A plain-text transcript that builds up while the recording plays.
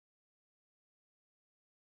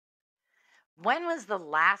When was the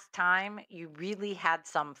last time you really had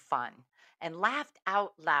some fun and laughed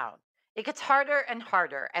out loud? It gets harder and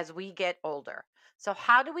harder as we get older. So,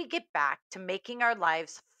 how do we get back to making our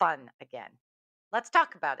lives fun again? Let's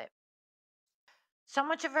talk about it. So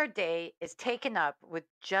much of our day is taken up with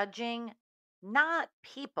judging not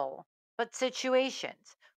people, but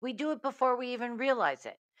situations. We do it before we even realize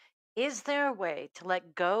it. Is there a way to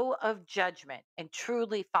let go of judgment and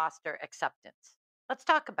truly foster acceptance? Let's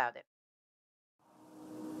talk about it.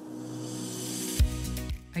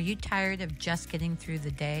 Are you tired of just getting through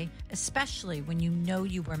the day, especially when you know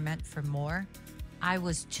you were meant for more? I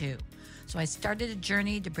was too. So I started a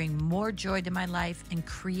journey to bring more joy to my life and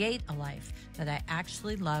create a life that I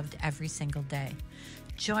actually loved every single day.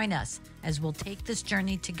 Join us as we'll take this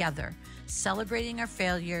journey together, celebrating our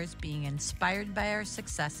failures, being inspired by our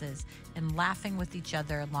successes, and laughing with each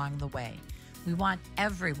other along the way. We want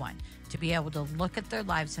everyone to be able to look at their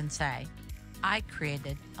lives and say, I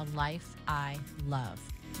created a life I love.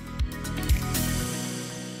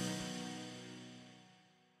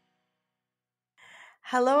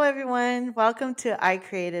 Hello, everyone. Welcome to I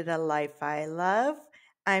Created a Life I Love.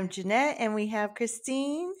 I'm Janette, and we have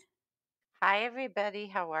Kristine. Hi, everybody.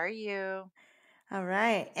 How are you? All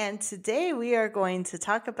right. And today we are going to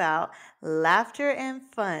talk about laughter and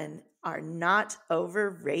fun are not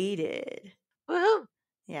overrated. Woohoo!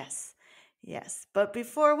 Yes. Yes. But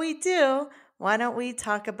before we do, why don't we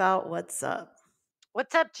talk about what's up?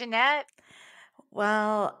 What's up, Janette?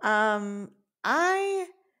 Well, I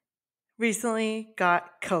recently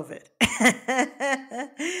got COVID.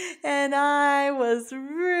 And I was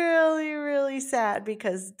really, really sad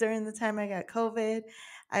because during the time I got COVID,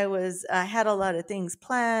 I had a lot of things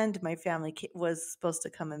planned. My family was supposed to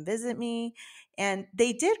come and visit me, and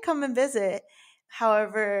they did come and visit.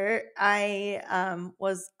 However, I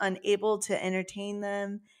was unable to entertain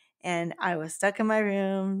them, and I was stuck in my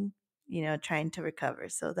room, trying to recover.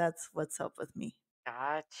 So that's what's up with me.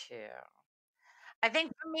 Got you. I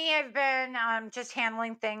think for me, I've been just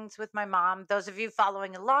handling things with my mom. Those of you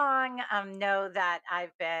following along know that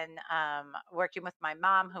I've been working with my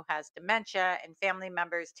mom who has dementia and family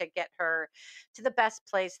members to get her to the best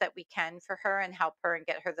place that we can for her and help her and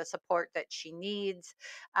get her the support that she needs.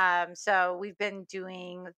 So we've been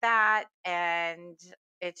doing that, and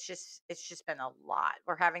it's just been a lot.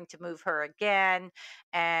 We're having to move her again,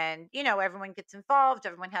 and everyone gets involved,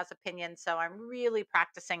 everyone has opinions, so I'm really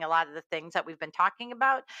practicing a lot of the things that we've been talking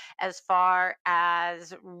about, as far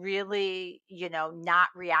as really not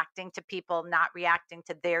reacting to people, not reacting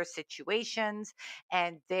to their situations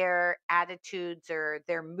and their attitudes or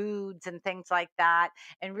their moods and things like that,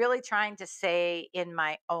 and really trying to stay in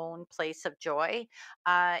my own place of joy.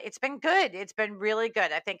 It's been good. It's been really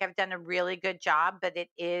good. I think I've done a really good job, but it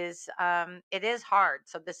is hard.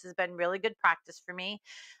 So this has been really good practice for me.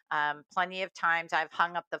 Plenty of times I've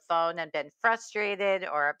hung up the phone and been frustrated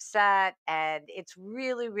or upset, and it's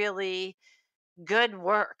really, really good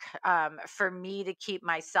work for me to keep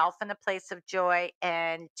myself in a place of joy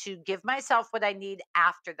and to give myself what I need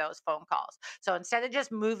after those phone calls. So instead of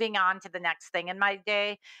just moving on to the next thing in my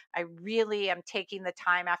day, I really am taking the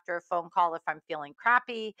time after a phone call, if I'm feeling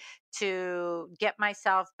crappy, to get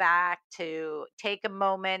myself back, to take a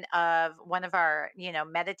moment of one of our,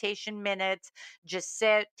 meditation minutes, just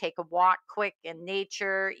sit, take a walk quick in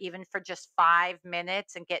nature, even for just 5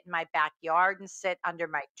 minutes, and get in my backyard and sit under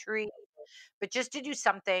my tree, but just to do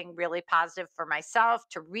something really positive for myself,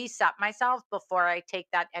 to reset myself before I take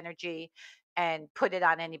that energy and put it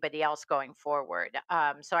on anybody else going forward.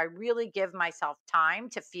 So I really give myself time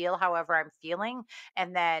to feel however I'm feeling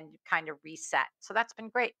and then kind of reset. So that's been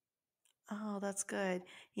great. Oh, that's good.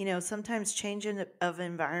 Sometimes of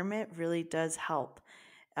environment really does help.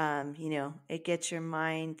 It gets your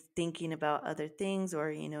mind thinking about other things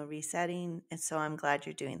or, resetting. And so I'm glad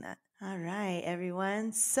you're doing that. All right,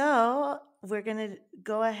 everyone. So we're going to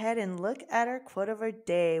go ahead and look at our quote of our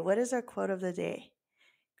day. What is our quote of the day,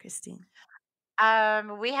 Christine?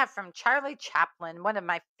 We have from Charlie Chaplin, one of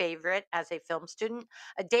my favorite as a film student: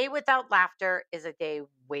 "A day without laughter is a day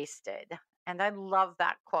wasted." And I love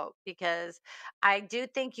that quote because I do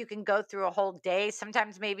think you can go through a whole day,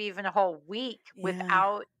 sometimes maybe even a whole week, Yeah.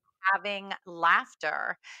 without having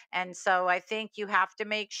laughter. And so I think you have to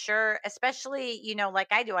make sure, especially, like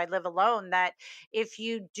I do, I live alone, that if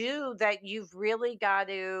you do that, you've really got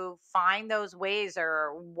to find those ways,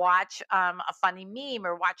 or watch a funny meme,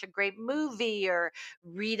 or watch a great movie, or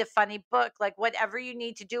read a funny book, like whatever you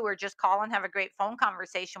need to do, or just call and have a great phone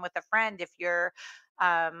conversation with a friend if you're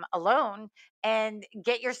alone and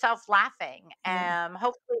get yourself laughing. Yeah.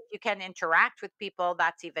 Hopefully, if you can interact with people,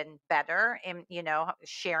 that's even better. In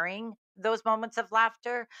sharing those moments of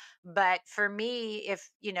laughter. But for me, if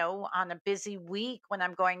on a busy week when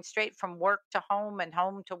I'm going straight from work to home and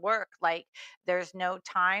home to work, like there's no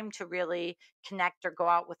time to really connect or go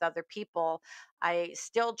out with other people, I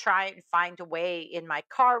still try and find a way in my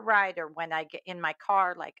car ride or when I get in my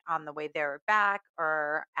car, like on the way there or back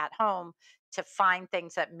or at home, to find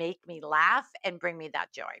things that make me laugh and bring me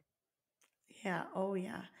that joy. Yeah. Oh,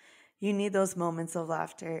 yeah. You need those moments of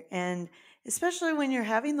laughter. And especially when you're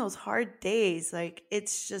having those hard days, like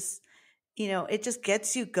it's just, it just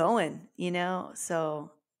gets you going.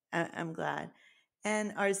 So I'm glad.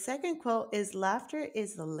 And our second quote is laughter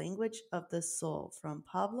is the language of the soul from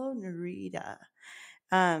Pablo Neruda.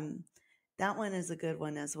 Um, that one is a good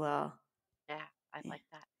one as well. Yeah, I Yeah. like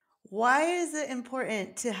that. Why is it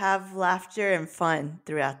important to have laughter and fun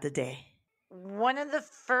throughout the day? One of the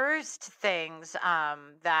first things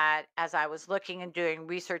that, as I was looking and doing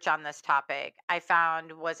research on this topic, I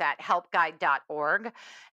found was at helpguide.org.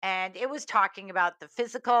 And it was talking about the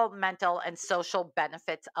physical, mental, and social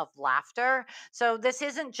benefits of laughter. So, this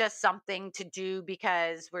isn't just something to do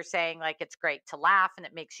because we're saying like it's great to laugh and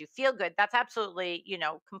it makes you feel good. That's absolutely,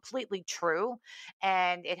 completely true.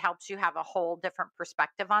 And it helps you have a whole different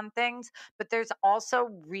perspective on things, but there's also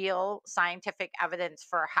real scientific evidence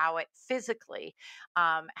for how it physically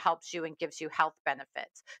helps you and gives you health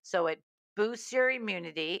benefits. So it boosts your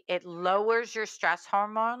immunity, it lowers your stress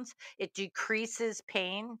hormones, it decreases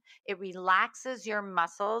pain, it relaxes your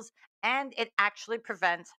muscles, and it actually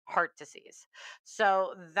prevents heart disease.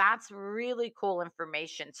 So that's really cool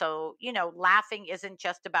information. So, laughing isn't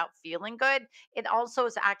just about feeling good, it also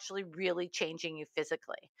is actually really changing you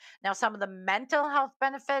physically. Now, some of the mental health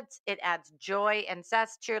benefits: it adds joy and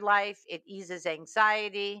zest to your life, it eases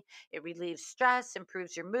anxiety, it relieves stress,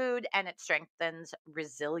 improves your mood, and it strengthens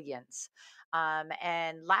resilience.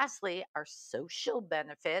 And lastly, our social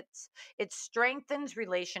benefits: it strengthens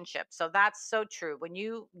relationships. So that's so true. When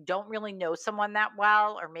you don't really know someone that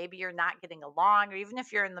well, or maybe you're not getting along, or even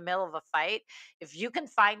if you're in the middle of a fight, if you can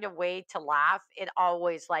find a way to laugh, it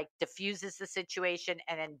always like diffuses the situation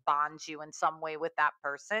and then bonds you in some way with that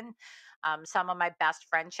person. Some of my best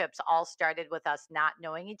friendships all started with us not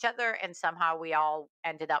knowing each other, and somehow we all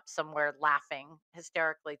ended up somewhere laughing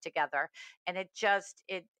hysterically together. And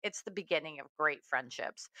it's the beginning of great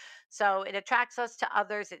friendships. So it attracts us to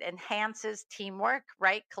others. It enhances teamwork,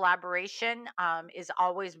 right? Collaboration is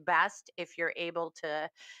always best if you're able to,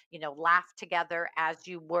 laugh together as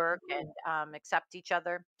you work and accept each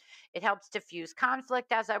other. It helps diffuse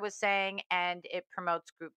conflict, as I was saying, and it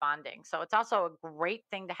promotes group bonding. So it's also a great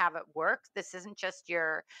thing to have at work. This isn't just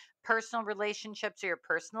your personal relationships or your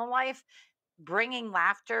personal life. Bringing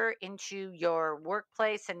laughter into your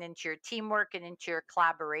workplace and into your teamwork and into your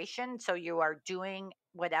collaboration, so you are doing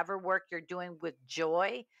whatever work you're doing with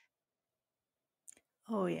joy.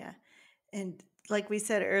 Oh, yeah. And like we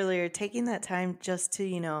said earlier, taking that time just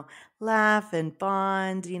to, laugh and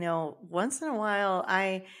bond, once in a while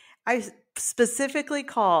I specifically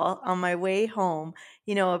call on my way home,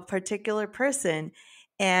 a particular person,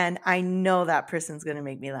 and I know that person's going to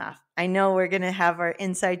make me laugh. I know we're going to have our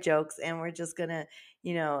inside jokes and we're just going to,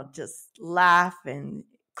 just laugh and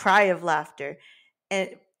cry of laughter.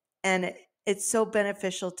 And it's so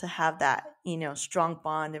beneficial to have that, strong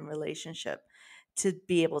bond and relationship to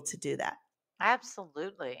be able to do that.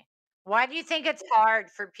 Absolutely. Why do you think it's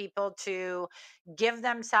hard for people to give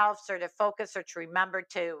themselves or to focus or to remember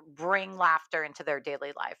to bring laughter into their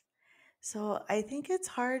daily life? So I think it's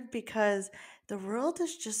hard because the world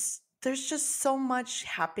is there's just so much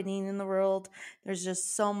happening in the world. There's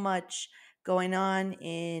just so much going on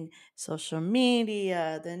in social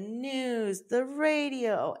media, the news, the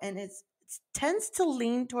radio, and it tends to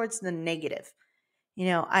lean towards the negative.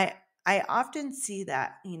 I often see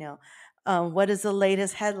that. What is the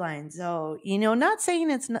latest headline? So, not saying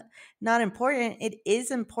it's not important. It is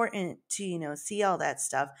important to, see all that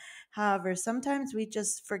stuff. However, sometimes we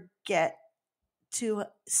just forget to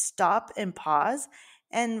stop and pause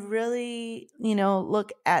and really,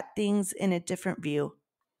 look at things in a different view.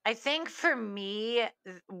 I think for me,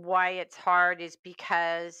 why it's hard is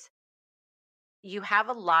because you have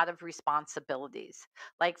a lot of responsibilities.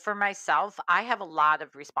 Like for myself, I have a lot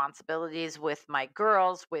of responsibilities with my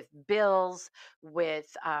girls, with bills,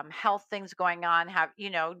 with health things going on.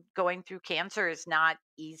 Going through cancer is not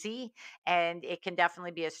easy, and it can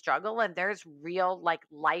definitely be a struggle. And there's real like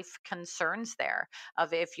life concerns there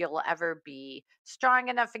of if you'll ever be strong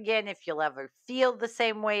enough again, if you'll ever feel the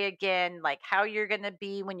same way again, like how you're going to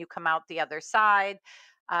be when you come out the other side.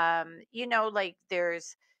 Like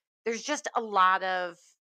there's just a lot of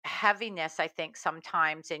heaviness, I think,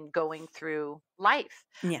 sometimes in going through life,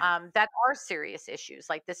 Yeah. that are serious issues,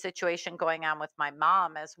 like the situation going on with my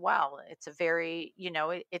mom as well. It's a very,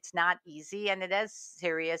 it's not easy, and it is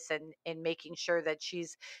serious, and in making sure that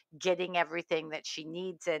she's getting everything that she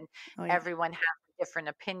needs, and Oh yeah. everyone has a different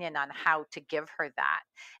opinion on how to give her that.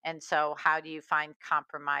 And so, how do you find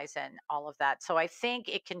compromise and all of that? So, I think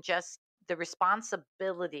it can just the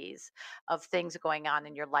responsibilities of things going on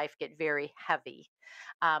in your life get very heavy.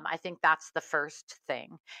 I think that's the first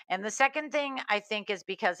thing. And the second thing I think is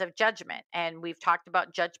because of judgment. And we've talked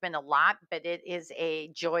about judgment a lot, but it is a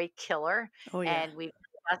joy killer. Oh yeah. And we've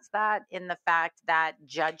discussed that in the fact that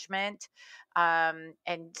judgment,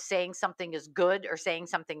 and saying something is good or saying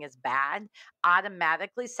something is bad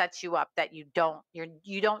automatically sets you up that you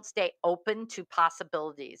don't stay open to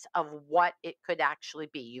possibilities of what it could actually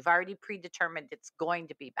be. You've already predetermined it's going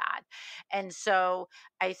to be bad. And so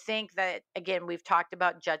I think that, again, we've talked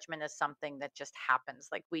about judgment as something that just happens.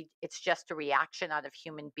 Like it's just a reaction out of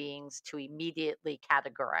human beings to immediately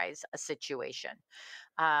categorize a situation.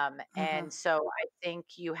 Uh-huh. And so I think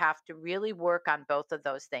you have to really work on both of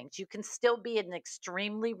those things. You can still be an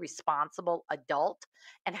extremely responsible adult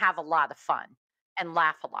and have a lot of fun and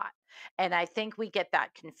laugh a lot. And I think we get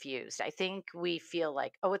that confused. I think we feel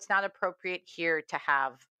like, oh, it's not appropriate here to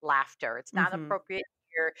have laughter. It's not Mhm. appropriate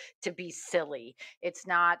here to be silly. It's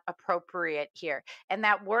not appropriate here. And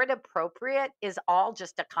that word appropriate is all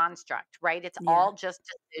just a construct, right? It's Yeah. all just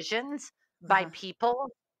decisions by Uh-huh.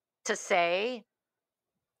 people to say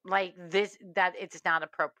like this that it's not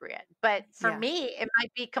appropriate. But for Yeah. me, it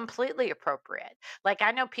might be completely appropriate. Like I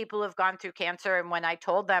know people who have gone through cancer, and when I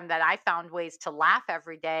told them that I found ways to laugh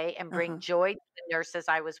every day and bring Uh-huh. joy to the nurses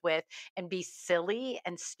I was with and be silly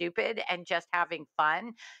and stupid and just having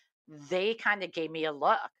fun, they kind of gave me a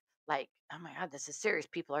look like, oh my God, this is serious.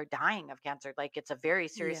 People are dying of cancer. Like it's a very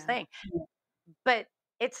serious Yeah. thing. But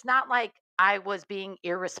it's not like I was being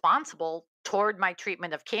irresponsible toward my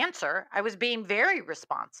treatment of cancer. I was being very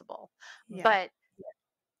responsible. Yeah. But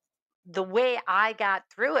the way I got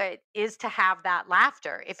through it is to have that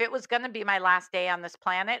laughter. If it was going to be my last day on this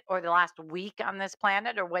planet or the last week on this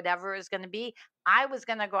planet or whatever is going to be, I was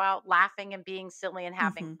going to go out laughing and being silly and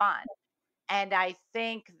having Mhm. fun. And I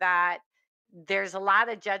think that there's a lot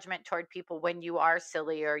of judgment toward people when you are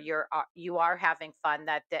silly or you are having fun,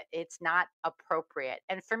 that it's not appropriate.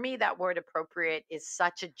 And for me, that word appropriate is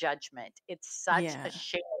such a judgment. It's such a Yeah.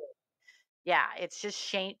 shame. Yeah, it's just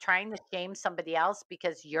shame, trying to shame somebody else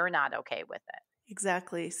because you're not okay with it.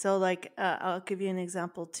 Exactly. So, like, I'll give you an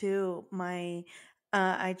example too.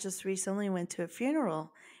 I just recently went to a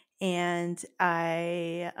funeral, and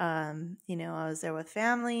I was there with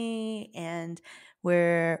family, and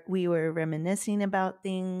where we were reminiscing about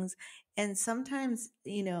things. And sometimes,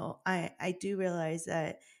 I do realize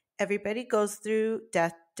that everybody goes through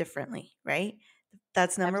death differently, right?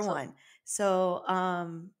 That's number Absolutely. one. So,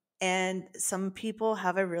 and some people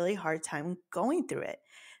have a really hard time going through it.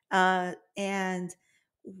 And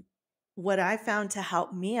what I found to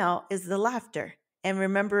help me out is the laughter and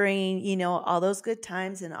remembering, all those good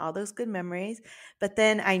times and all those good memories. But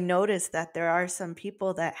then I noticed that there are some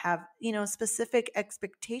people that have, specific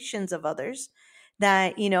expectations of others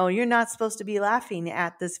that, you're not supposed to be laughing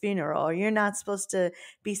at this funeral, or you're not supposed to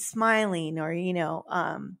be smiling, or,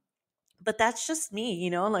 but that's just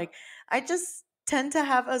me, like I just tend to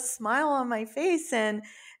have a smile on my face, and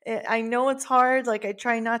I know it's hard. Like I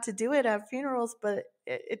try not to do it at funerals, but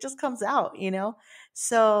it just comes out,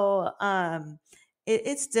 So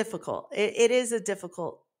it's difficult. It is a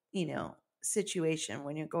difficult, situation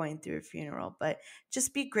when you're going through a funeral, but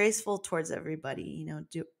just be graceful towards everybody,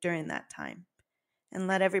 during that time, and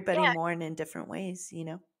let everybody Yeah. mourn in different ways.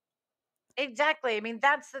 Exactly. I mean,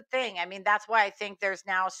 that's the thing. I mean, that's why I think there's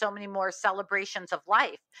now so many more celebrations of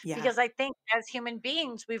life, Yeah. because I think as human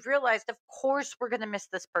beings, we've realized, of course, we're going to miss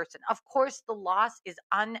this person. Of course, the loss is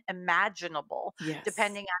unimaginable Yes.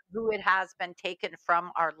 depending on who it has been taken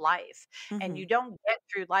from our life. And Mm-hmm. you don't get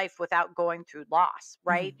through life without going through loss,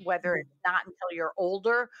 right? Mm-hmm. Whether it's not until you're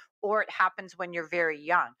older or it happens when you're very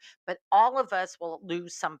young. But all of us will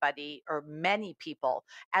lose somebody or many people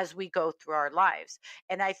as we go through our lives.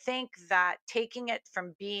 And I think that taking it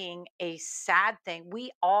from being a sad thing,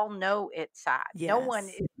 we all know it's sad. No one,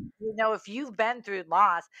 Yes. if you've been through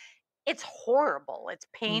loss, it's horrible, it's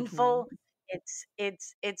Mhm. painful,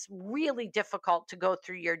 it's really difficult to go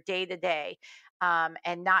through your day to day,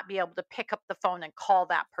 and not be able to pick up the phone and call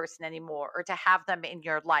that person anymore, or to have them in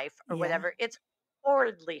your life or Yeah. whatever. It's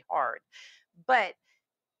horridly hard. But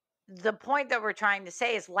the point that we're trying to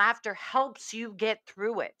say is laughter helps you get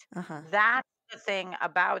through it. Uh-huh. That's the thing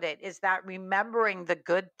about it, is that remembering the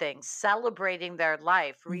good things, celebrating their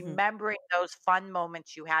life, Mhm. remembering those fun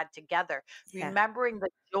moments you had together, Yeah. remembering the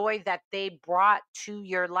joy that they brought to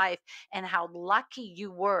your life, and how lucky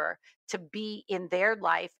you were to be in their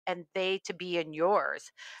life and they to be in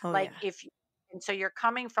yours. Oh, Like, yeah. and so you're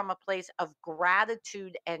coming from a place of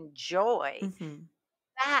gratitude and joy, Mhm.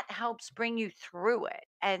 that helps bring you through it.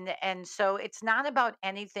 And so it's not about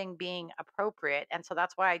anything being appropriate, and so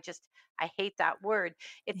that's why I hate that word.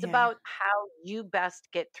 It's Yeah. about how you best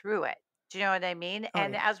get through it. Do you know what I mean? Oh,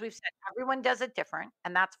 And yeah. as we've said, everyone does it different,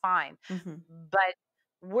 and that's fine. Mhm. But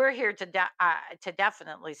we're here to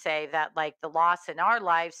definitely say that, like, the loss in our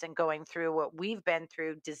lives and going through what we've been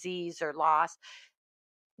through, disease or loss,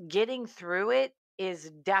 getting through it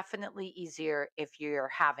is definitely easier if you're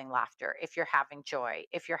having laughter, if you're having joy,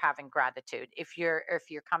 if you're having gratitude, if you're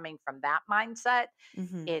coming from that mindset.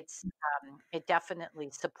 Mhm. It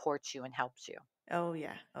definitely supports you and helps you. Oh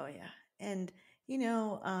yeah. Oh yeah. And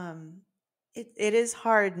it is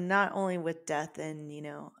hard not only with death and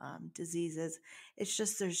diseases. It's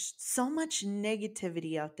just there's so much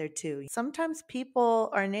negativity out there too. Sometimes people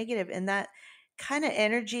are negative, and that kind of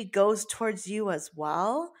energy goes towards you as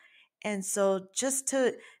well. And so just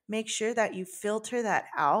to make sure that you filter that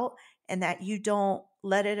out and that you don't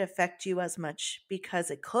let it affect you as much,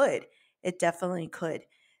 because it definitely could.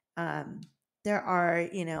 Um, there are,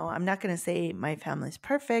 I'm not going to say my family's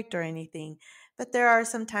perfect or anything, but there are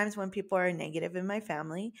some times when people are negative in my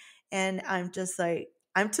family. And I'm just like,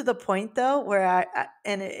 I'm to the point though where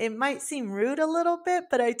and it might seem rude a little bit,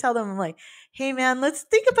 but I tell them, I'm like, hey man, let's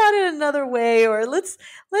think about it another way, or let's,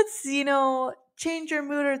 change your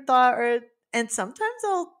mood or thought, and sometimes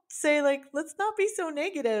I'll say like, let's not be so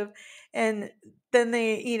negative. And then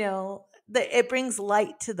it brings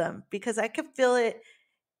light to them, because I could feel it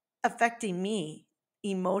affecting me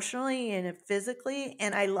emotionally and physically,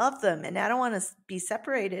 and I love them and I don't want to be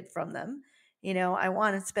separated from them. I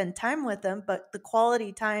want to spend time with them, but the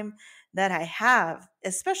quality time that I have,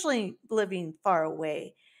 especially living far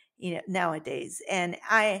away, nowadays, and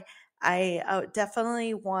I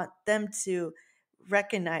definitely want them to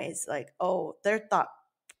recognize, like, oh, their thought,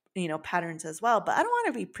 patterns as well, but I don't want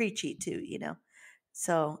to be preachy too,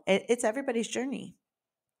 so it's everybody's journey.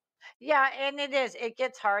 Yeah, and it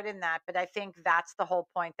gets hard in that, but I think that's the whole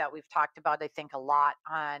point that we've talked about, I think, a lot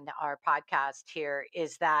on our podcast here,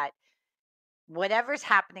 is that whatever's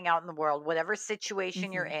happening out in the world, whatever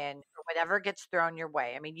situation you're Hmm. in, or whatever gets thrown your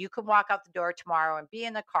way. I mean, you could walk out the door tomorrow and be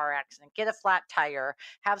in a car accident, get a flat tire,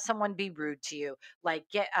 have someone be rude to you, like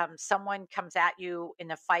get someone comes at you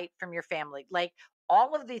in a fight from your family. Like,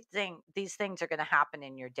 all of these things are going to happen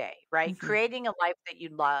in your day, right? Hmm. Creating a life that you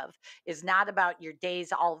love is not about your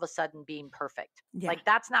days all of a sudden being perfect. Yeah. Like,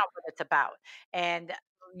 that's not what it's about. And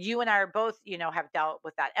you and I are both, have dealt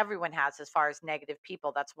with that. Everyone has, as far as negative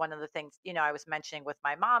people. That's one of the things, I was mentioning with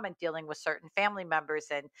my mom and dealing with certain family members,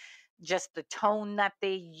 and just the tone that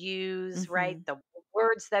they use, right? Hmm. The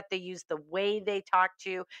words that they use, the way they talk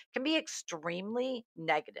to you can be extremely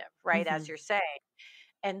negative, right? As Hmm. you're saying.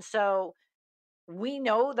 And so we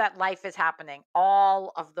know that life is happening.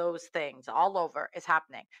 All of those things all over is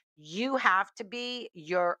happening. You have to be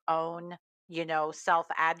your own, self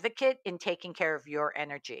advocate in taking care of your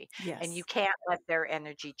energy. And you Yes. can't let their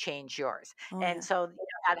energy change yours. Oh And yeah. so,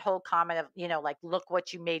 that whole comment of, like, look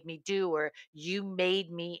what you made me do, or you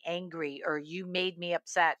made me angry, or you made me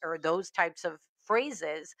upset, or those types of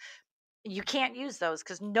phrases, you can't use those,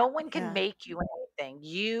 because no one can Yeah. make you anything.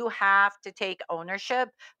 You have to take ownership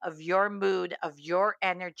of your mood, of your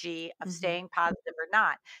energy, of Hmm. staying positive or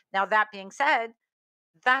not. Now, that being said,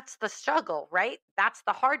 that's the struggle, right? That's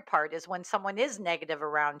the hard part, is when someone is negative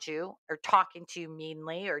around you, or talking to you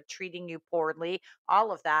meanly, or treating you poorly,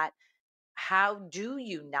 all of that. How do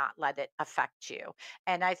you not let it affect you?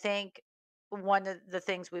 And I think one of the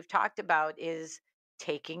things we've talked about is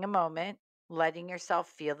taking a moment, letting yourself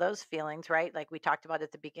feel those feelings, right? Like we talked about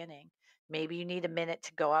at the beginning. Maybe you need a minute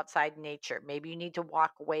to go outside in nature. Maybe you need to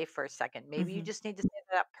walk away for a second. Maybe you Hmm. just need to say to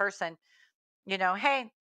that person,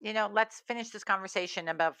 hey, let's finish this conversation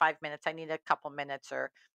in about 5 minutes. I need a couple minutes,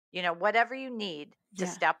 or, whatever you need to Yeah.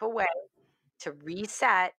 step away, to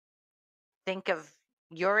reset, think of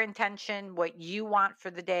your intention, what you want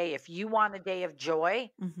for the day. If you want a day of joy,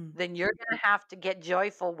 Mhm. then you're going to have to get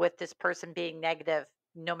joyful with this person being negative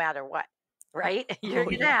no matter what, right? You're Oh,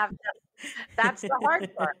 going to yeah. have that's the hard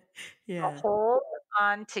part. Yeah. Hold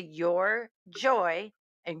on to your joy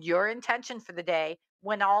and your intention for the day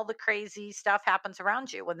when all the crazy stuff happens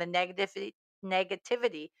around you, when the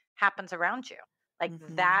negativity happens around you. Like,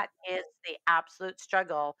 Mhm. that is the absolute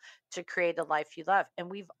struggle to create a life you love. And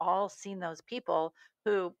we've all seen those people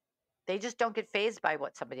who they just don't get phased by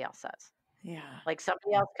what somebody else says. Yeah. Like,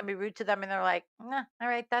 somebody else can be rude to them and they're like, nah, all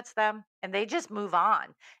right, that's them. And they just move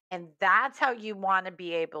on. And that's how you want to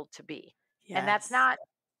be able to be. And Yes.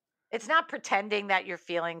 it's not pretending that your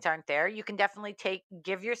feelings aren't there. You can definitely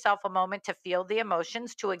give yourself a moment to feel the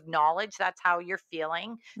emotions, to acknowledge that's how you're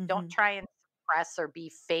feeling. Don't Mhm. try and suppress or be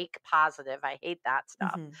fake positive. I hate that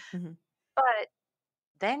stuff. Mhm. Mhm. But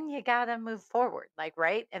then you got to move forward, like,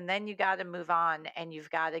 right? And then you got to move on, and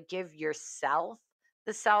you've got to give yourself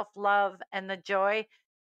the self love and the joy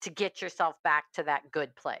to get yourself back to that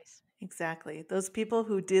good place. Exactly. Those people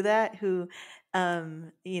who do that, who,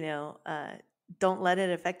 don't let it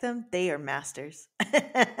affect them, they are masters.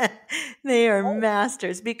 They are Oh,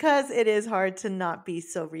 masters because it is hard to not be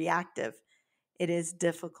so reactive. It is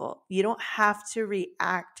difficult. You don't have to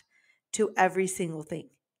react to every single thing.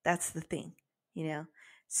 That's the thing, you know?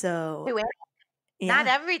 So, not yeah,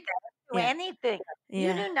 everything, to yeah, anything.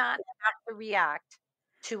 You yeah. do not have to react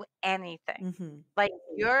to anything. Hmm. Like,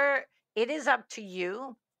 it is up to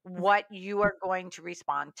you what you are going to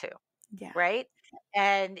respond to, Yeah, right?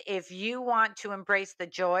 And if you want to embrace the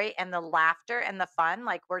joy and the laughter and the fun,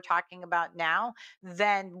 like we're talking about now,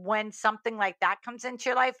 then when something like that comes into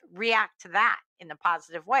your life, react to that in a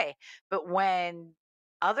positive way. But when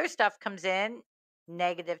other stuff comes in,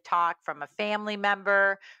 negative talk from a family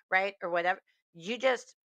member, right? Or whatever, you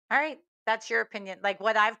just, all right, that's your opinion. Like,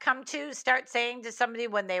 what I've come to start saying to somebody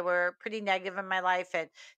when they were pretty negative in my life and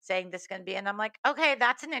saying this is going to be, and I'm like, okay,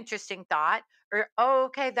 that's an interesting thought, or, oh,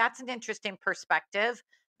 okay, that's an interesting perspective.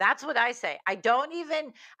 That's what I say. I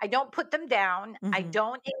don't put them down. I hmm,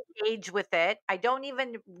 don't engage with it. I don't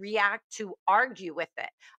even react to argue with it.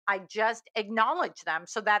 I just acknowledge them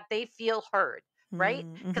so that they feel heard, right?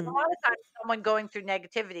 Because a hmm. lot of times someone going through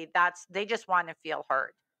negativity, they just want to feel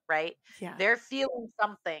heard, right? Yeah. They're feeling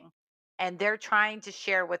something and they're trying to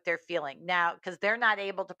share what they're feeling now because they're not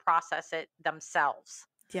able to process it themselves,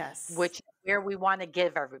 Yes. which is where we want to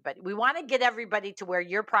give everybody. We want to get everybody to where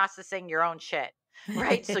you're processing your own shit,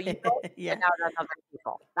 right? So you don't take Yeah. it out on other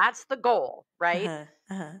people. That's the goal, right? Uh-huh.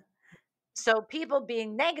 Uh-huh. So people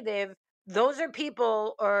being negative, those are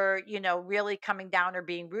people, or, really coming down or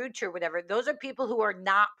being rude to or whatever. Those are people who are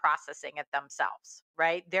not processing it themselves,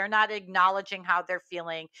 right? They're not acknowledging how they're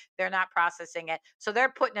feeling. They're not processing it. So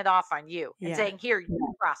they're putting it off on you and Yeah. saying, here,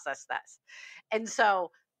 you process this. And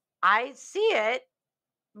so I see it,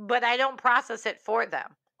 but I don't process it for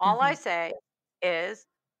them. All I Hmm. say is,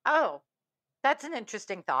 "Oh, that's an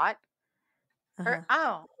interesting thought," or, Uh-huh.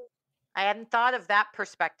 "Oh, I hadn't thought of that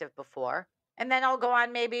perspective before." And then I'll go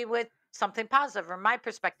on maybe with something positive or my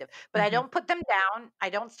perspective. But I Hmm. don't put them down. I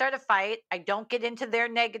don't start a fight. I don't get into their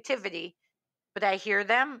negativity, but I hear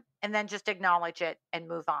them and then just acknowledge it and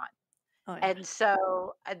move on. Oh yeah. And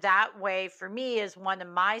so that way for me is one of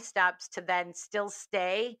my steps to then still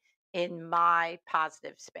stay in my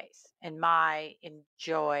positive space, in my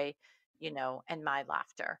enjoy, and my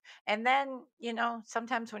laughter. And then,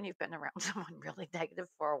 sometimes when you've been around someone really negative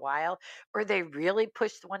for a while, or they really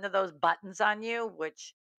pushed one of those buttons on you,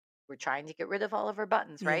 which we're trying to get rid of all of our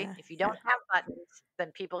buttons, right? Yeah. If you don't Yeah. have buttons,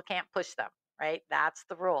 then people can't push them, right? That's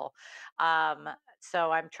the rule. Um,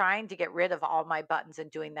 so I'm trying to get rid of all my buttons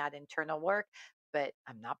and doing that internal work, but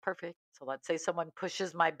I'm not perfect. So let's say someone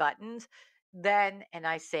pushes my buttons, then, and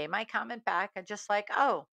I say my comment back, I'm just like,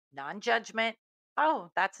 oh, non judgment.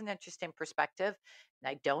 Oh, that's an interesting perspective. And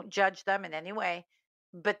I don't judge them in any way.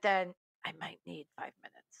 But then I might need 5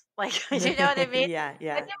 minutes. Like, you know what I mean? Yeah.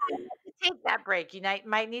 And Yeah. you might need to take that break.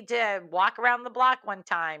 Might need to walk around the block one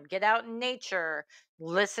time, get out in nature,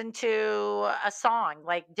 listen to a song.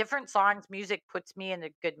 Like, different songs, music puts me in a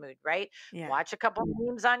good mood, right? Yeah. Watch a couple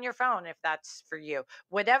memes on your phone if that's for you.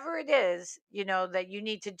 Whatever it is, that you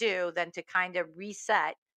need to do, then to kind of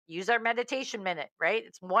reset. Use our meditation minute, right?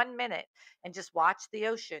 It's 1 minute, and just watch the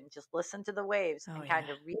ocean, just listen to the waves Oh and yeah. kind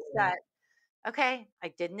of reset. Okay, I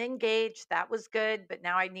didn't engage. That was good. But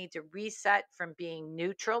now I need to reset from being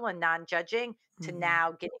neutral and non judging to Hmm.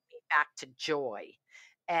 now getting me back to joy.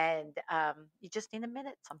 And you just need a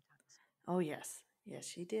minute sometimes. Oh, yes.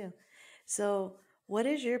 Yes, you do. So, what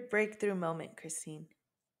is your breakthrough moment, Kristine?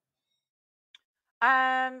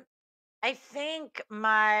 Um, I think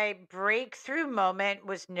my breakthrough moment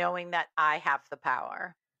was knowing that I have the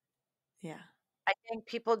power. Yeah. I think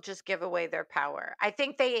people just give away their power. I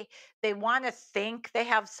think they want to think they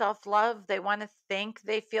have self-love. They want to think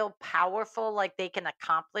they feel powerful, like they can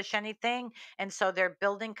accomplish anything, and so they're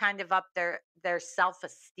building kind of up their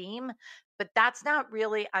self-esteem, but that's not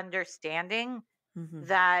really understanding Mm-hmm.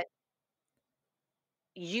 that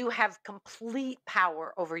you have complete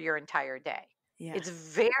power over your entire day. Yeah. It's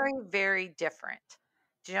very, very different.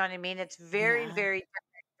 Do you know what I mean? It's very, Yeah. very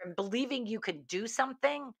different from believing you can do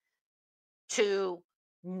something to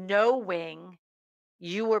knowing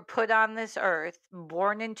you were put on this earth,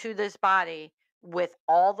 born into this body with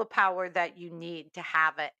all the power that you need to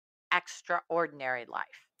have an extraordinary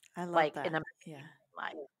life, I love like an that. Yeah. amazing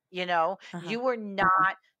life. You know, Uh-huh. you were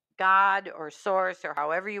not God or source or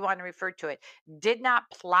however you want to refer to it, did not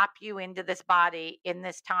plop you into this body in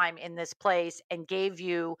this time, in this place, and gave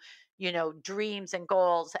you, dreams and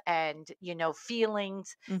goals and,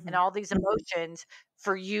 feelings and Mm-hmm. all these emotions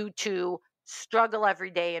for you to struggle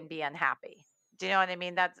every day and be unhappy. Do you know what I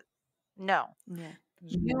mean? That's no. Yeah.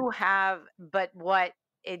 You have, but what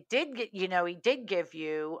it did get, he did give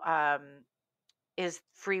you is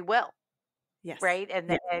free will, Yes. right?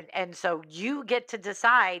 And so you get to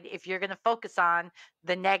decide if you're going to focus on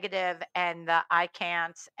the negative and the I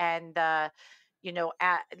can't and the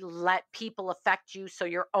let people affect you so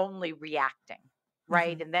you're only reacting,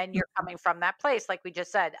 right? Mm-hmm. And then you're coming from that place like we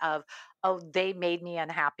just said of, oh, they made me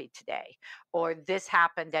unhappy today, or this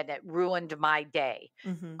happened and it ruined my day.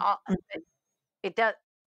 Mm-hmm. It does.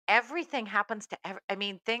 Everything happens to I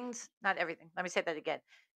mean, things, not everything. Let me say that again.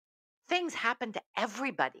 Things happen to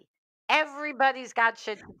everybody. Everybody's got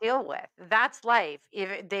shit to deal with. That's life.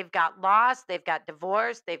 If they've got loss, they've got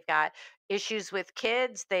divorce, they've got issues with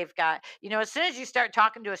kids, they've got, as soon as you start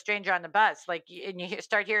talking to a stranger on the bus, like, and you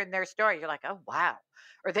start hearing their story, you're like, oh, wow.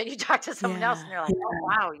 Or then you talk to someone else Yeah. and you're like, oh,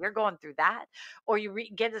 wow, you're going through that. Or you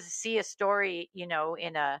get to see a story, in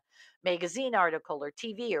a magazine article or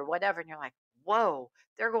TV or whatever. And you're like, whoa,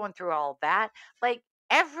 they're going through all that. Like,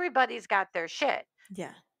 everybody's got their shit.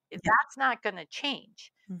 Yeah. That's not going to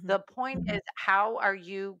change. Mm-hmm. The point is, how are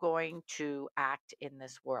you going to act in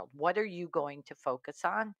this world? What are you going to focus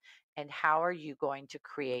on? And how are you going to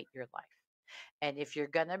create your life? And if you're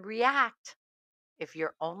going to react, if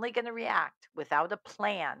you're only going to react without a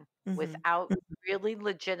plan, Mm-hmm. without really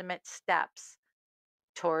legitimate steps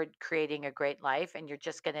toward creating a great life, and you're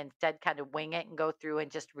just going to instead kind of wing it and go through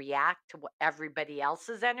and just react to what everybody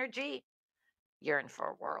else's energy, you're in for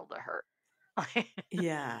a world of hurt.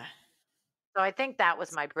 Yeah. So I think that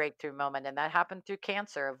was my breakthrough moment, and that happened through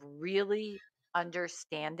cancer of really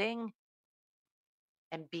understanding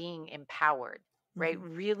and being empowered, right?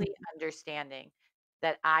 Mm-hmm. Really understanding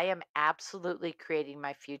that I am absolutely creating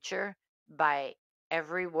my future by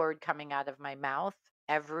every word coming out of my mouth,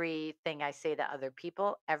 everything I say to other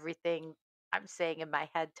people, everything I'm saying in my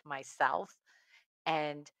head to myself,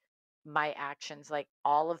 and my actions, like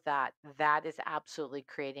all of that, that is absolutely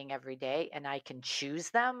creating every day. And I can choose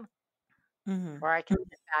them, Mm-hmm. or I can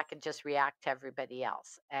sit back and just react to everybody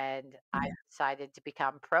else. And I decided to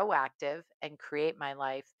become proactive and create my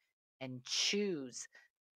life and choose.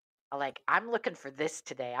 Like, I'm looking for this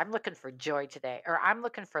today. I'm looking for joy today, or I'm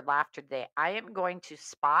looking for laughter today. I'm going to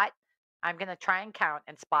try and count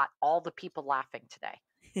and spot all the people laughing today.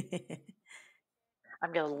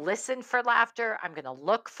 I'm going to listen for laughter. I'm going to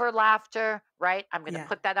look for laughter, right? I'm going to Yeah.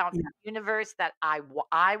 put that out in the universe that I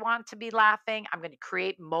want to be laughing. I'm going to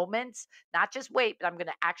create moments, not just wait, but I'm going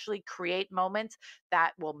to actually create moments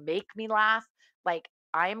that will make me laugh. Like,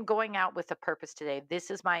 I am going out with a purpose today. This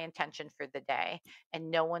is my intention for the day, and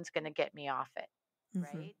no one's going to get me off it,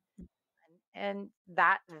 Mm-hmm. right? And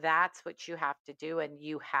that's what you have to do, and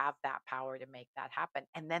you have that power to make that happen.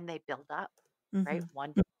 And then they build up, right? Mm-hmm.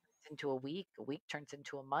 One day turns into a week turns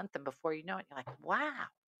into a month, and before you know it, you're like, wow,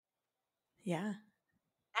 Yeah.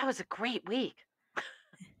 that was a great week.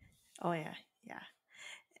 Oh yeah. Yeah.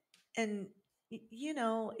 And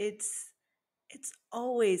it's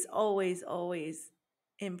always, always, always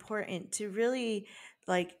important to really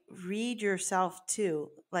like read yourself too.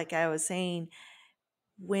 Like I was saying,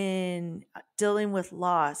 when dealing with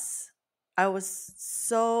loss, I was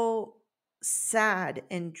so sad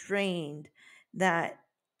and drained that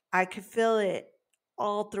I could feel it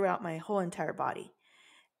all throughout my whole entire body.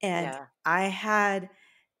 And Yeah. I had,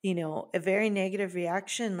 a very negative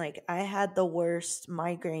reaction. Like I had the worst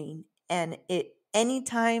migraine and it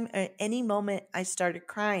anytime or any moment I started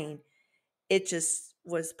crying, it just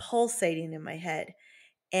was pulsating in my head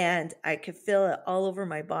and I could feel it all over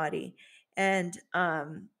my body. And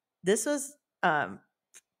this was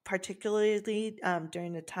particularly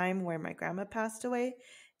during the time where my grandma passed away,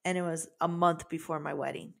 and it was a month before my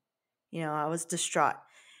wedding. You know, I was distraught,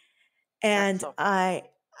 That's and so I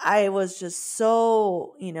was just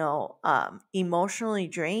so, emotionally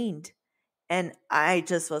drained, and I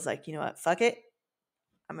just was like, you know what, fuck it,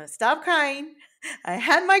 I'm going to stop crying. I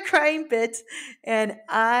had my crying bit, and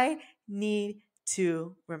I need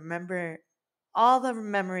to remember all the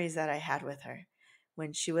memories that I had with her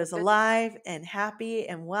when she a was good alive and happy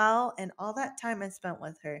and well, and all that time I spent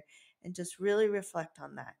with her, and just really reflect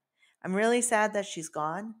on that. I'm really sad that she's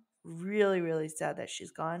gone. Really, really sad that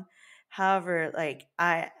she's gone. However, like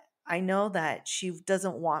I know that she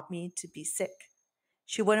doesn't want me to be sick.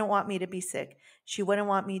 She wouldn't want me to be sick. She wouldn't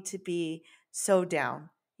want me to be so down,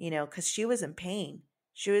 because she was in pain.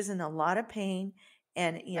 She was in a lot of pain,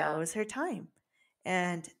 and, it yeah. was her time.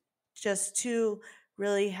 And just to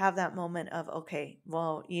really have that moment of, okay,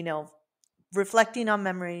 well, reflecting on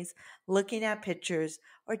memories, looking at pictures,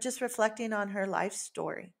 or just reflecting on her life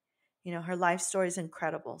story. Her life story is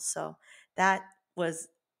incredible. So that was,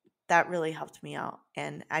 that really helped me out.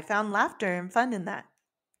 And I found laughter and fun in that.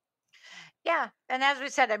 Yeah, and as we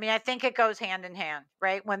said, I mean, I think it goes hand in hand,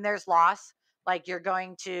 right? When there's loss, like you're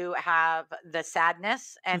going to have the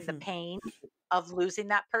sadness and the Hmm. pain of losing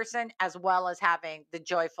that person, as well as having the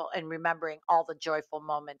joyful and remembering all the joyful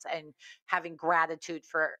moments and having gratitude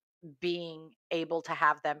for being able to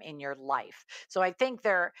have them in your life. So I think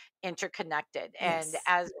they're interconnected. And Yes.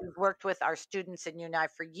 as we've worked with our students and you and I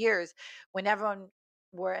for years, when everyone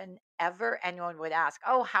whenever anyone would ask,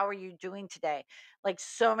 "Oh, how are you doing today?" Like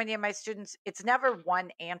so many of my students, it's never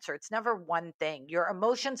one answer, it's never one thing. Your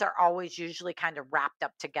emotions are always usually kind of wrapped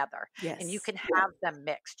up together, and you Yes. can have them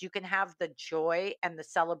mixed. You can have the joy and the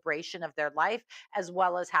celebration of their life as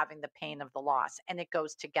well as having the pain of the loss, and it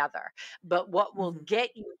goes together. But what will Hmm.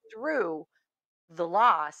 get you through the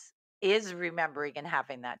loss is remembering and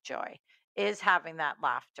having that joy, is having that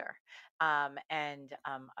laughter, and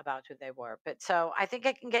about who they were. But so I think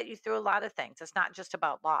it can get you through a lot of things. It's not just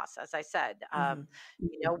about loss, as I said. Hmm.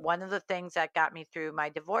 One of the things that got me through my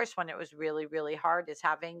divorce when it was really, really hard is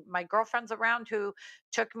having my girlfriends around who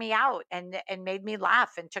took me out and made me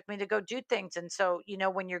laugh and took me to go do things. And so,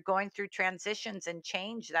 when you're going through transitions and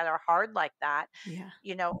change that are hard like that, Yeah.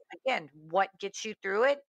 again, what gets you through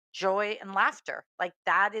it? Joy and laughter. Like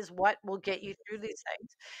that is what will get you through these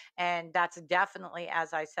things. And that's definitely,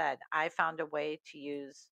 as I said, I found a way to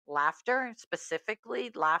use laughter,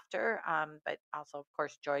 specifically laughter, but also, of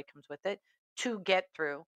course, joy comes with it to get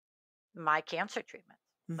through my cancer treatment.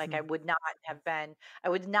 Like Hmm. I would not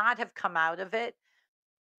have come out of it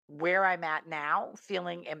where I'm at now,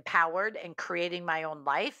 feeling empowered and creating my own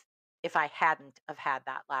life if I hadn't have had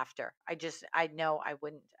that laughter. I know I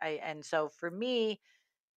wouldn't. And so for me,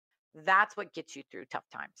 that's what gets you through tough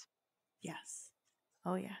times. Yes.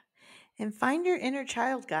 Oh yeah. And find your inner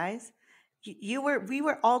child, guys. We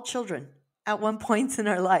were all children at one point in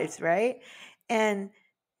our lives, right? And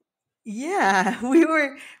yeah, we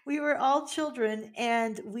were all children,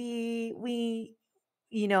 and we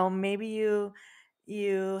maybe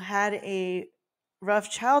you had a rough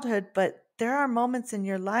childhood, but there are moments in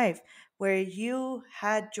your life where you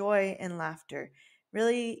had joy and laughter.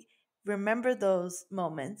 Really remember those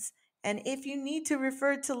moments. And if you need to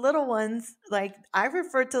refer to little ones, like I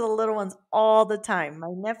refer to the little ones all the time, my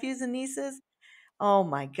nephews and nieces, oh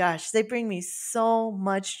my gosh, they bring me so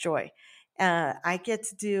much joy. I get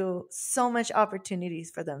to do so much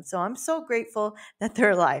opportunities for them. So I'm so grateful that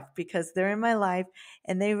they're alive because they're in my life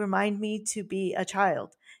and they remind me to be a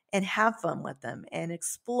child and have fun with them and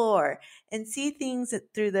explore and see things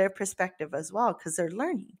through their perspective as well because they're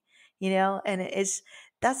learning, and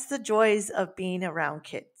that's the joys of being around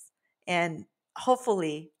kids. And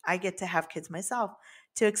hopefully I get to have kids myself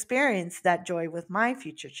to experience that joy with my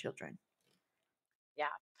future children. Yeah.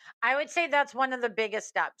 I would say that's one of the biggest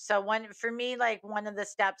steps. So one for me, like one of the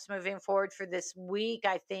steps moving forward for this week,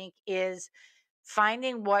 I think is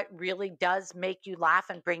finding what really does make you laugh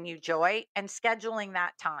and bring you joy and scheduling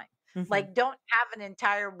that time. Hmm. Like, don't have an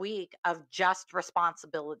entire week of just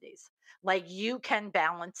responsibilities. Like, you can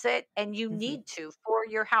balance it and you Hmm. need to for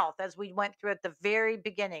your health, as we went through at the very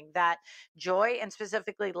beginning, that joy and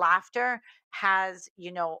specifically laughter has,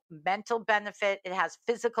 mental benefit, it has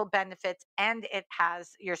physical benefits, and it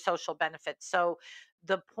has your social benefits. So,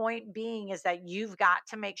 the point being is that you've got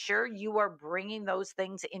to make sure you are bringing those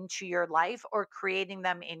things into your life or creating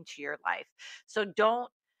them into your life. So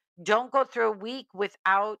don't Don't go through a week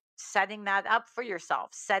without setting that up for yourself,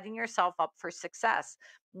 setting yourself up for success.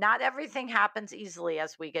 Not everything happens easily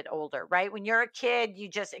as we get older, right? When you're a kid, you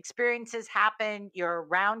just experiences happen. You're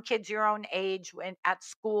around kids your own age when at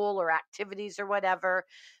school or activities or whatever.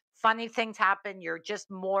 Funny things happen. You're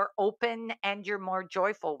just more open and you're more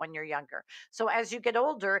joyful when you're younger. So as you get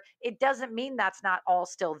older, it doesn't mean that's not all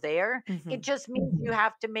still there. It Mhm. just means you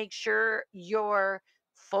have to make sure you're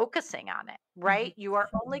focusing on it, Mhm. right? You are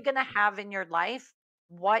only going to have in your life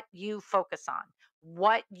what you focus on,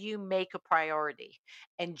 what you make a priority.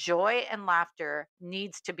 And joy and laughter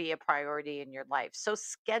needs to be a priority in your life. So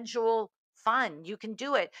schedule fun. You can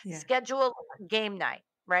do it. Yeah. Schedule game night.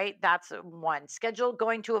 Right? That's one. Schedule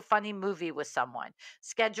going to a funny movie with someone.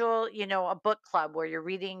 Schedule, a book club where you're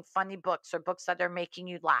reading funny books or books that are making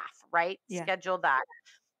you laugh, right? Yeah. Schedule that.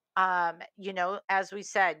 As we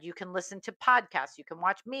said, you can listen to podcasts, you can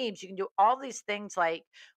watch memes, you can do all these things like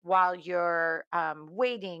while you're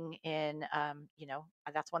waiting in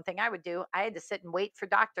that's one thing I would do. I had to sit and wait for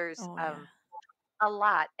doctors Oh, yeah. a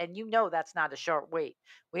lot, and that's not a short wait.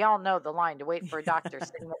 We all know the line to wait for a doctor Yeah.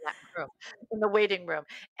 sitting in that room, in the waiting room.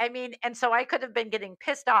 I mean, and so I could have been getting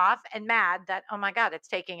pissed off and mad that, oh my God, it's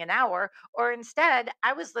taking an hour. Or instead,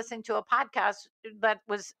 I was listening to a podcast that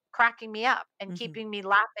was cracking me up and Mhm. keeping me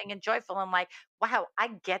laughing and joyful. I'm like, wow, I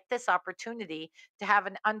get this opportunity to have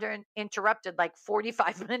an uninterrupted like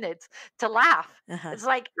 45 minutes to laugh. Uh-huh. It's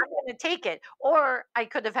like, I'm going to take it. Or I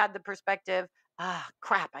could have had the perspective, ah,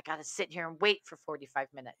 crap, I got to sit here and wait for 45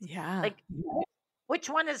 minutes. Yeah. Like, which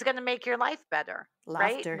one is going to make your life better,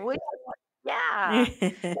 right? Laughter. Which one? Yeah,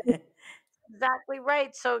 exactly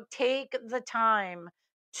right. So take the time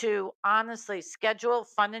to honestly schedule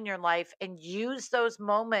fun in your life and use those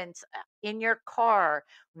moments in your car,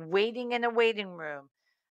 waiting in a waiting room,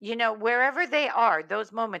 wherever they are,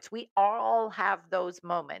 those moments. We all have those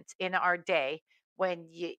moments in our day when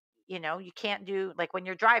you can't do, like when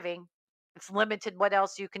you're driving, it's limited what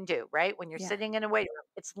else you can do, right? When you're Yeah. sitting in a waiting room,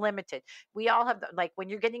 it's limited. We all have, like when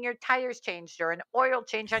you're getting your tires changed or an oil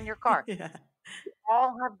change on your car, Yeah.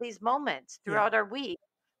 all have these moments Yeah. throughout our week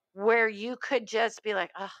where you could just be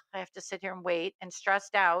like, oh, I have to sit here and wait and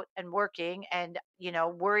stressed out and working and,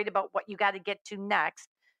 worried about what you got to get to next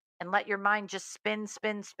and let your mind just spin,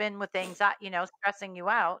 spin, spin with anxiety, stressing you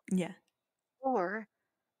out. Yeah. Or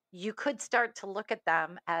you could start to look at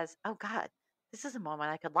them as, oh God, this is a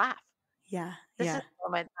moment I could laugh. Yeah. This is Yeah. a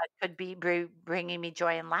moment that could be bringing me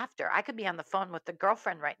joy and laughter. I could be on the phone with a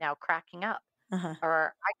girlfriend right now cracking up. Uh-huh.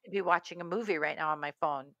 Or I could be watching a movie right now on my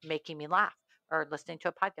phone, making me laugh or listening to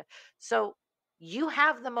a podcast. So you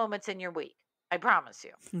have the moments in your week. I promise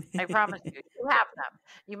you. I promise you, you have them.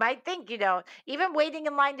 You might think you don't. Even waiting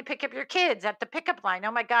in line to pick up your kids at the pickup line.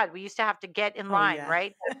 Oh my God, we used to have to get in Oh, line, yeah.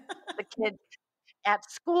 right? The kids at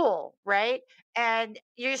school, right? And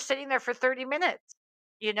you're sitting there for 30 minutes,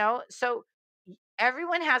 So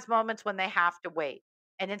everyone has moments when they have to wait.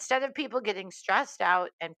 And instead of people getting stressed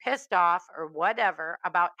out and pissed off or whatever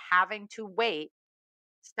about having to wait,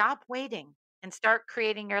 stop waiting and start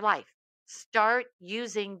creating your life. Start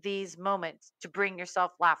using these moments to bring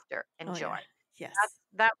yourself laughter and Oh, joy. yeah. Yes.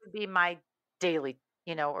 That would be my daily,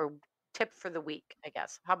 or tip for the week, I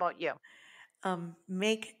guess. How about you?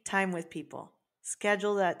 Make time with people.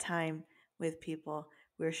 Schedule that time with people.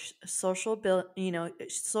 We're social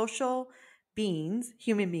social beings,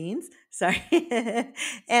 human beings. Sorry.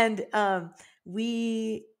 And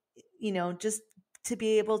we, just to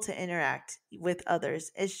be able to interact with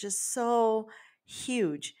others, it's just so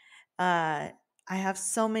huge. I have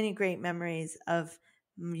so many great memories of,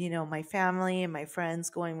 my family and my friends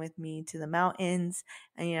going with me to the mountains.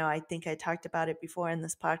 And, I think I talked about it before in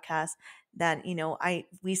this podcast that,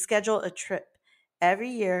 we schedule a trip every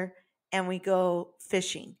year and we go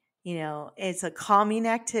fishing. It's a calming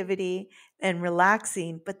activity and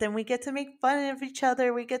relaxing, but then we get to make fun of each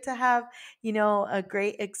other. We get to have, a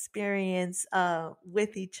great experience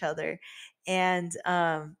with each other. And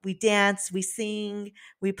we dance, we sing,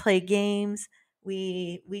 we play games,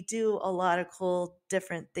 we do a lot of cool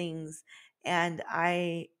different things. And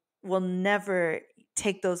I will never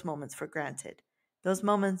take those moments for granted. Those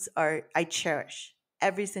moments I cherish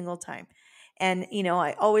every single time. And,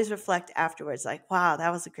 I always reflect afterwards like, wow,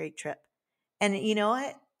 that was a great trip. And you know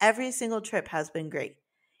what? Every single trip has been great.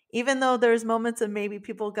 Even though there's moments of maybe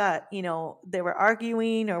people got, they were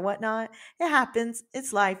arguing or whatnot. It happens.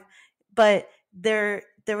 It's life. But there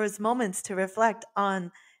was moments to reflect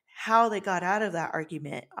on how they got out of that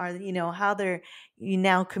argument or, how they're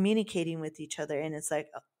now communicating with each other. And it's like,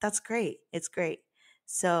 oh, that's great. It's great.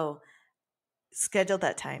 So schedule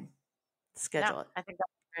that time. No, Schedule it. I think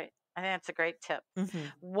that's great. I think that's a great tip.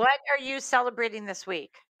 Hmm. What are you celebrating this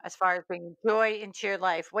week as far as bringing joy into your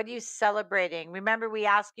life? What are you celebrating? Remember, we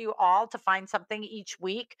ask you all to find something each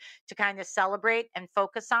week to kind of celebrate and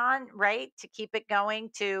focus on, right? To keep it going,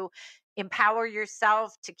 to empower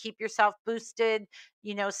yourself, to keep yourself boosted,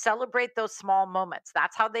 celebrate those small moments.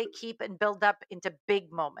 That's how they keep and build up into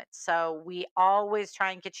big moments. So we always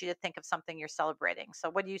try and get you to think of something you're celebrating. So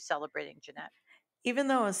what are you celebrating, Jeanette? Even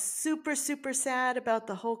though I was super, super sad about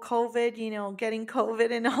the whole COVID, getting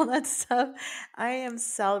COVID and all that stuff, I am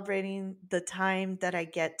celebrating the time that I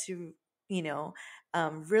get to, you know,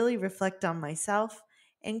 really reflect on myself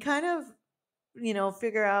and kind of,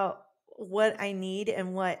 figure out what I need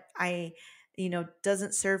and what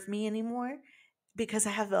doesn't serve me anymore because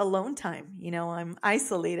I have alone time. I'm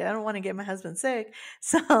isolated. I don't want to get my husband sick.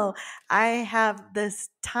 So I have this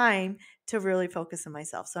time to really focus on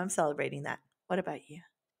myself. So I'm celebrating that. What about you?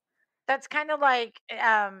 That's kind of like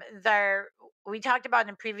there we talked about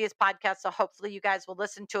in previous podcasts, so hopefully you guys will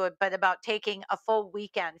listen to it, but about taking a full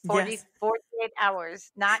weekend, Yes. 48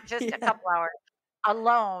 hours, not just a Yeah. couple hours,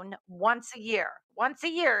 alone once a year. Once a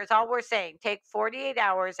year is all we're saying. Take 48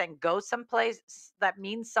 hours and go someplace that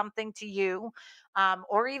means something to you,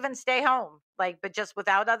 or even stay home, like, but just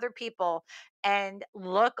without other people, and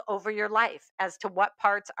look over your life as to what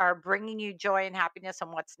parts are bringing you joy and happiness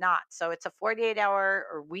and what's not. So it's a 48-hour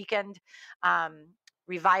or weekend um,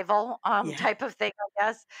 revival Yeah. type of thing, I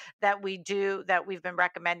guess, that we do, that we've been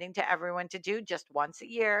recommending to everyone to do just once a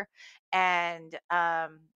year. And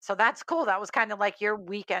so that's cool. That was kind of like your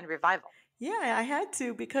weekend revival. Yeah, I had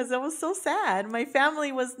to because I was so sad. My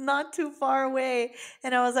family was not too far away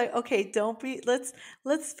and I was like, okay, don't be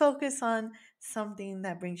let's focus on something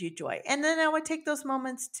that brings you joy. And then I would take those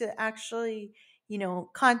moments to actually,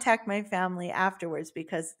 contact my family afterwards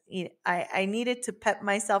because I needed to pep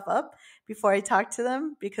myself up before I talked to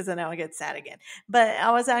them because then I would get sad again. But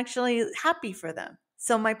I was actually happy for them.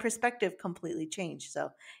 So my perspective completely changed. So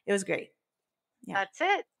it was great. Yeah. That's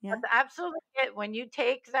it. Yeah. That's absolutely it. When you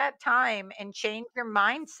take that time and change your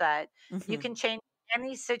mindset, you Hmm. can change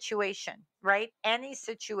any situation, right? Any Yeah.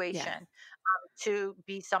 situation to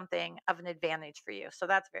be something of an advantage for you. So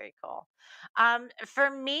that's very cool. For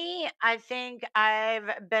me, I think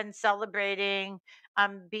I've been celebrating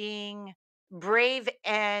being brave,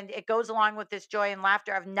 and it goes along with this joy and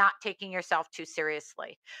laughter of not taking yourself too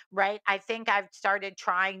seriously, right? I think I've started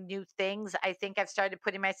trying new things. I think I've started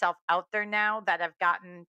putting myself out there now that I've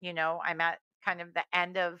gotten, I'm at kind of the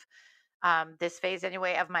end of this phase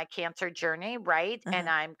anyway of my cancer journey, right? And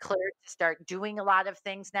Uh-huh. I'm clear to start doing a lot of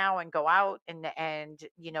things now and go out and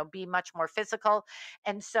be much more physical.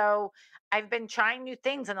 And so I've been trying new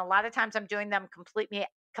things, and a lot of times I'm doing them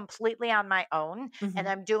completely on my own, and Hmm.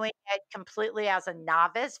 I'm doing it completely as a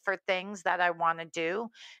novice for things that I want to do,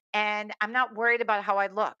 and I'm not worried about how I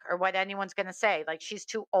look or what anyone's going to say, like she's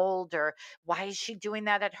too old, or why is she doing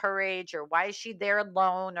that at her age, or why is she there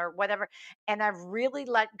alone, or whatever. And I've really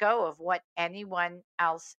let go of what anyone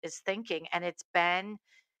else is thinking. And it's been,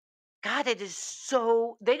 God, it is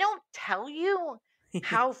so, they don't tell you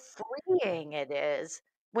how freeing it is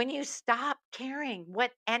when you stop caring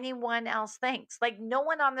what anyone else thinks. Like, no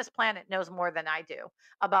one on this planet knows more than I do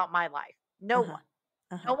about my life. No Uh-huh. one.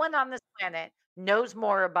 Uh-huh. No one on this planet knows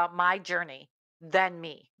more about my journey than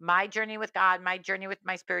me. My journey with God, my journey with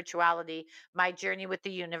my spirituality, my journey with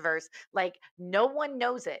the universe. Like, no one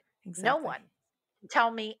knows it. No Exactly. one can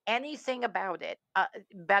tell me anything about it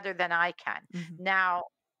better than I can. Mhm. Now,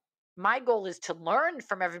 my goal is to learn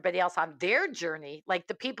from everybody else on their journey, like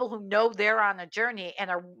the people who know they're on a journey and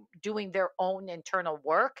are doing their own internal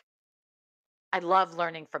work. I love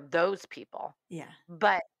learning from those people. Yeah.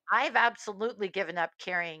 But I've absolutely given up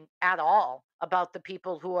caring at all about the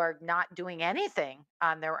people who are not doing anything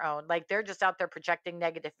on their own. Like, they're just out there projecting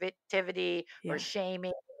negativity or Yeah.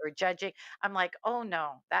 shaming or judging. I'm like, oh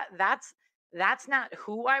no, that's not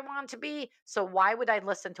who I want to be. So why would I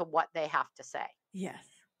listen to what they have to say?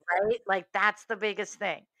 Yes. Right? Like, that's the biggest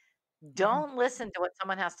thing. Mhm. Don't listen to what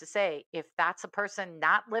someone has to say if that's a person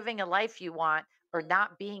not living a life you want or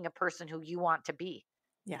not being a person who you want to be.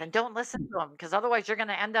 Yeah. Then don't listen to them, because otherwise you're going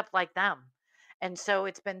to end up like them. And so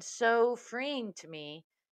it's been so freeing to me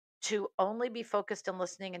to only be focused on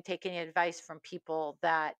listening and taking advice from people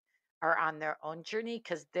that are on their own journey,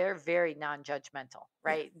 because they're very non-judgmental,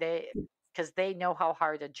 Yes. right? Because they know how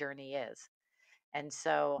hard a journey is. And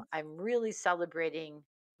so I'm really celebrating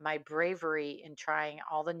my bravery in trying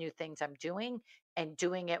all the new things I'm doing, and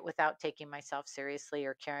doing it without taking myself seriously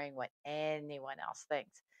or caring what anyone else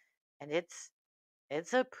thinks. And it's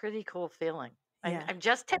a pretty cool feeling. I'm Yeah. I'm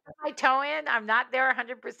just tipping my toe in. I'm not there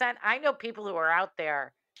 100%. I know people who are out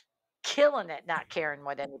there killing it, not caring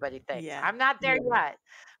what anybody thinks. Yeah. I'm not there yet,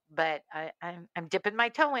 but I'm dipping my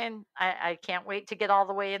toe in. I can't wait to get all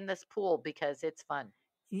the way in this pool because it's fun.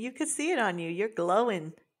 You could see it on you. You're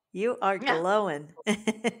glowing. You are Yeah, glowing.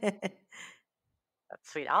 that's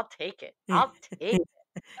sweet. I'll take it. I'll take it.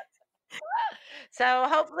 So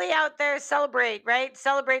hopefully out there, celebrate, right?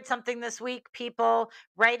 Celebrate something this week, people.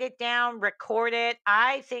 Write it down, record it.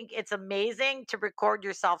 I think it's amazing to record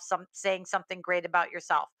yourself saying something great about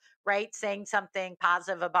yourself, right? Saying something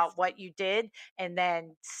positive about what you did and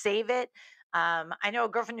then save it. I know a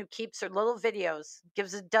girlfriend who keeps her little videos,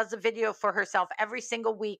 does a video for herself every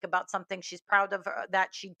single week about something she's proud of that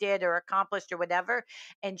she did or accomplished or whatever.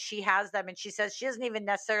 And she has them and she says she doesn't even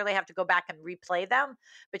necessarily have to go back and replay them,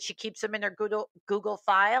 but she keeps them in her Google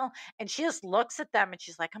file, and she just looks at them and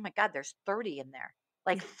she's like, "Oh my god, there's 30 in there.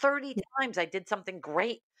 Like 30 times I did something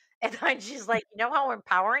great." And then she's like, "You know how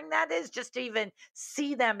empowering that is just to even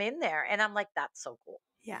see them in there?" And I'm like, "That's so cool."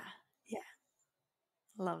 Yeah. Yeah.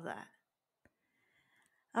 Love that.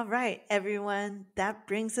 All right, everyone. That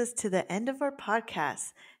brings us to the end of our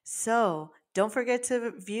podcast. So don't forget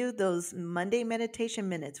to view those Monday meditation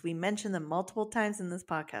minutes. We mentioned them multiple times in this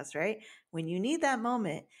podcast, right? When you need that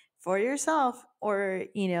moment for yourself or,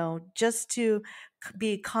 just to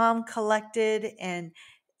be calm, collected, and,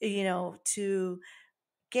 to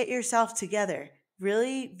get yourself together,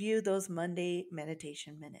 really view those Monday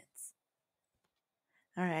meditation minutes.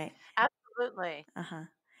 All right. Absolutely. Uh huh.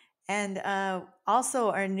 And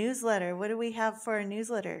also our newsletter. What do we have for our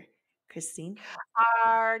newsletter, Kristine?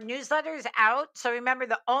 Our newsletter is out. So remember,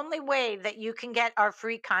 the only way that you can get our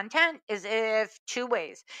free content is if two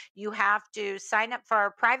ways. You have to sign up for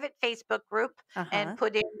our private Facebook group Uh and huh.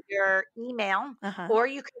 put in your email, Uh huh. or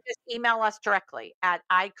you can just email us directly at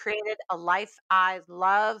I created a life I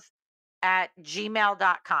love at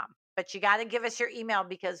gmail.com. But you got to give us your email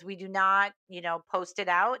because we do not, post it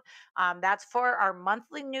out. That's for our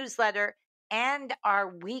monthly newsletter and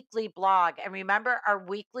our weekly blog. And remember, our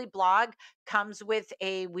weekly blog comes with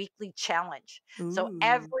a weekly challenge. So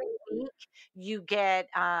every Ooh. week you get,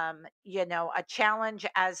 a challenge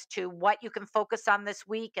as to what you can focus on this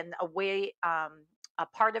week and a way, a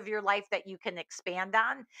part of your life that you can expand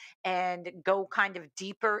on and go kind of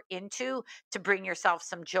deeper into to bring yourself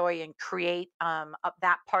some joy and create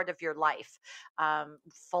that part of your life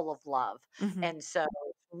full of love. Hmm. And so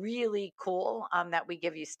really cool that we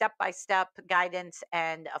give you step by step guidance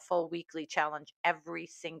and a full weekly challenge every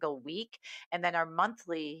single week. And then our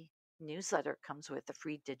monthly newsletter comes with a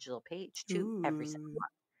free digital page too every single Ooh.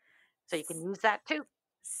 month. So you can S- use that too.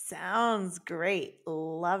 Sounds great.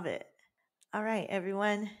 Love it. All right,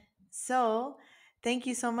 everyone. So, thank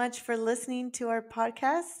you so much for listening to our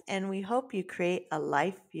podcast, and we hope you create a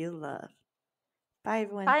life you love. Bye,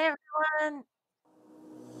 everyone. Bye, everyone.